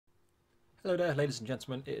Hello there ladies and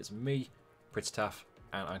gentlemen, it is me, PrettyTAF,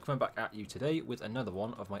 and I'm coming back at you today with another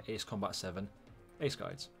one of my Ace Combat 7 Ace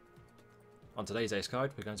Guides. On today's Ace Guide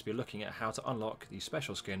we're going to be looking at how to unlock the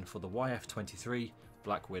special skin for the YF23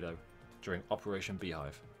 Black Widow during Operation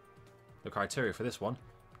Beehive. The criteria for this one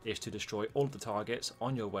is to destroy all of the targets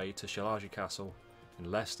on your way to Shalaji Castle in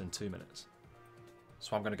less than 2 minutes.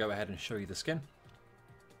 So I'm going to go ahead and show you the skin.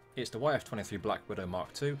 It's the YF23 Black Widow Mark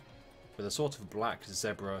II with a sort of black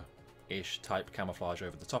zebra-ish type camouflage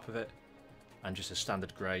over the top of it and just a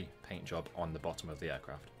standard grey paint job on the bottom of the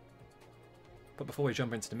aircraft. But before we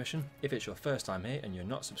jump into the mission, if it's your first time here and you're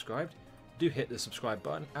not subscribed, do hit the subscribe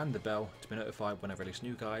button and the bell to be notified when I release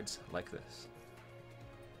new guides like this.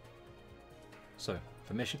 So,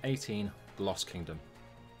 for mission 18, the Lost Kingdom.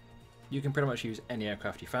 You can pretty much use any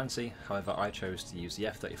aircraft you fancy, however I chose to use the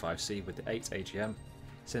F-35C with the 8 AGM,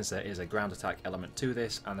 since there is a ground attack element to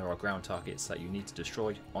this and there are ground targets that you need to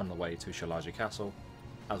destroy on the way to Shalaji Castle,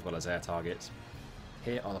 as well as air targets.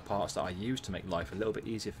 Here are the parts that I use to make life a little bit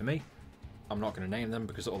easier for me. I'm not going to name them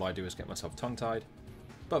because all I do is get myself tongue-tied,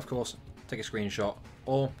 but of course take a screenshot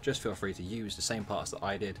or just feel free to use the same parts that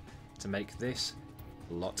I did to make this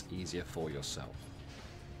a lot easier for yourself.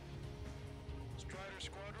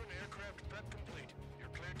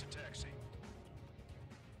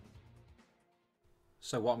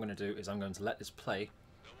 So what I'm going to do is I'm going to let this play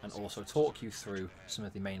and also talk you through some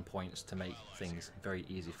of the main points to make things very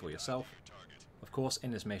easy for yourself. Of course,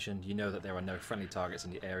 in this mission you know that there are no friendly targets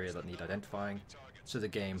in the area that need identifying, so the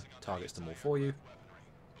game targets them all for you.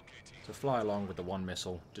 So fly along with the one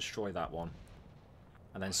missile, destroy that one,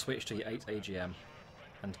 and then switch to your 8 AGM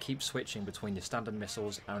and keep switching between your standard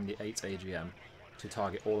missiles and the 8 AGM to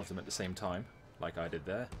target all of them at the same time, like I did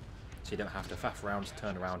there. So you don't have to faff around,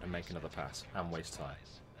 turn around and make another pass and waste time.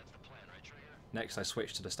 Next I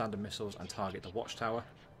switch to the standard missiles and target the watchtower,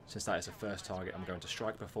 since that is the first target I'm going to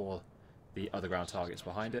strike before the other ground targets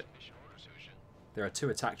behind it. There are 2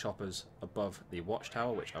 attack choppers above the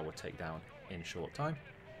watchtower which I will take down in short time.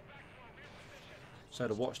 So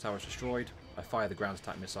the watchtower is destroyed, I fire the ground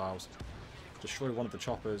attack missiles, destroy one of the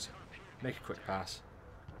choppers, make a quick pass,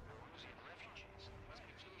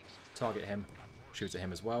 target him, shoot at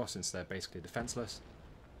him as well since they're basically defenseless.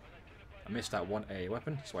 I missed that one AA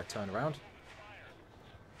weapon, so I turn around.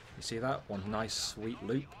 You see that? One nice sweet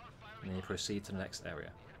loop, and then you proceed to the next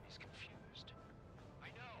area.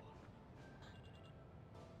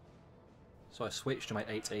 So I switch to my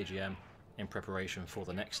 8 AGM in preparation for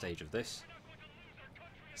the next stage of this.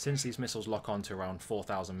 Since these missiles lock on to around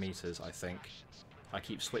 4,000 meters, I think, I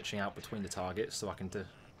keep switching out between the targets so I can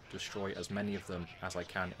destroy as many of them as I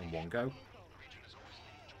can in one go.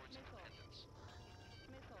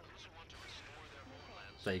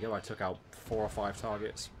 There you go, I took out 4 or 5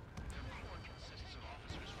 targets.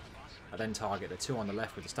 I then target the 2 on the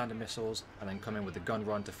left with the standard missiles, and then come in with the gun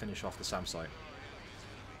run to finish off the SAM site.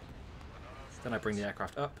 Then I bring the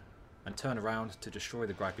aircraft up, and turn around to destroy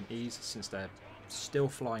the Gripen E's since they're still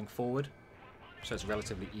flying forward, so it's a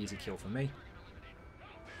relatively easy kill for me.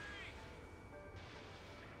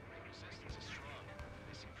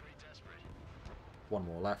 One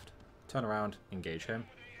more left, turn around, engage him.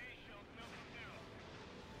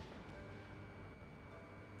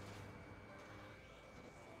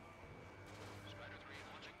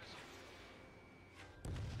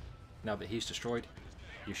 Now that he's destroyed,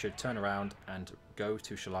 you should turn around and go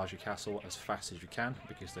to Shalaji Castle as fast as you can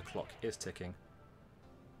because the clock is ticking.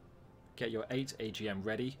 Get your 8 AGM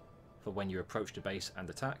ready for when you approach the base and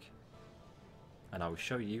attack, and I will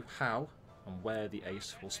show you how and where the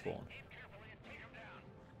ace will spawn.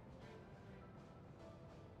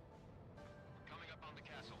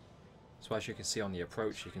 So as you can see on the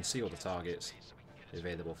approach, you can see all the targets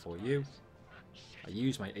available for you. I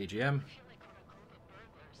use my AGM.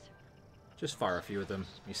 Just fire a few of them.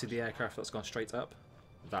 You see the aircraft that's gone straight up?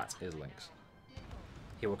 That is Lynx.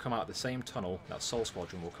 He will come out the same tunnel that Soul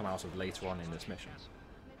Squadron will come out of later on in this mission.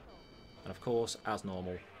 And of course, as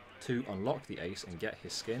normal, to unlock the ace and get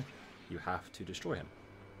his skin, you have to destroy him.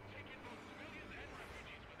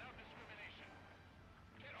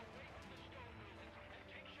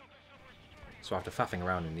 So after faffing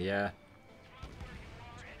around in the air,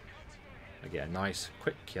 I get a nice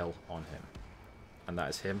quick kill on him. And that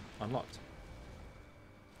is him unlocked.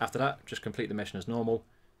 After that, just complete the mission as normal,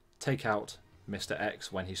 take out Mr.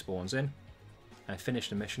 X when he spawns in, and finish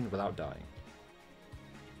the mission without dying.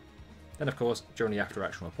 Then of course, during the after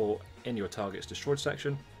action report, in your targets destroyed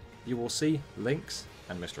section, you will see Lynx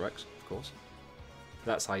and Mr. X, of course.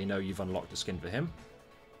 That's how you know you've unlocked the skin for him,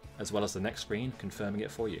 as well as the next screen confirming it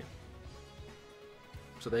for you.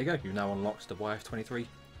 So there you go, you've now unlocked the YF23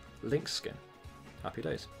 Lynx skin. Happy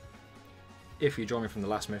days. If you join me from the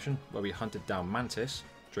last mission, where we hunted down Mantis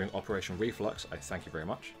during Operation Reflux, I thank you very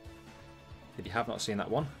much. If you have not seen that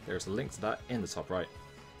one, there is a link to that in the top right.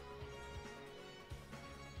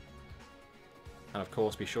 And of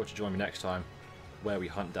course, be sure to join me next time, where we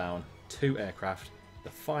hunt down 2 aircraft, the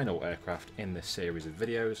final aircraft in this series of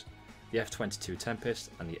videos, the F-22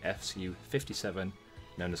 Tempest and the FCU-57,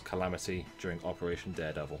 known as Calamity, during Operation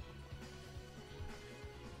Daredevil.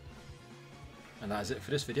 And that is it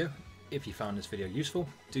for this video. If you found this video useful,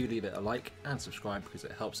 do leave it a like and subscribe because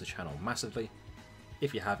it helps the channel massively.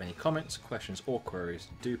 If you have any comments, questions or queries,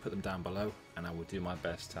 do put them down below and I will do my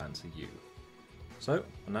best to answer you. So,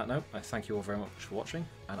 on that note, I thank you all very much for watching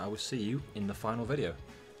and I will see you in the final video.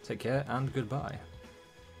 Take care and goodbye.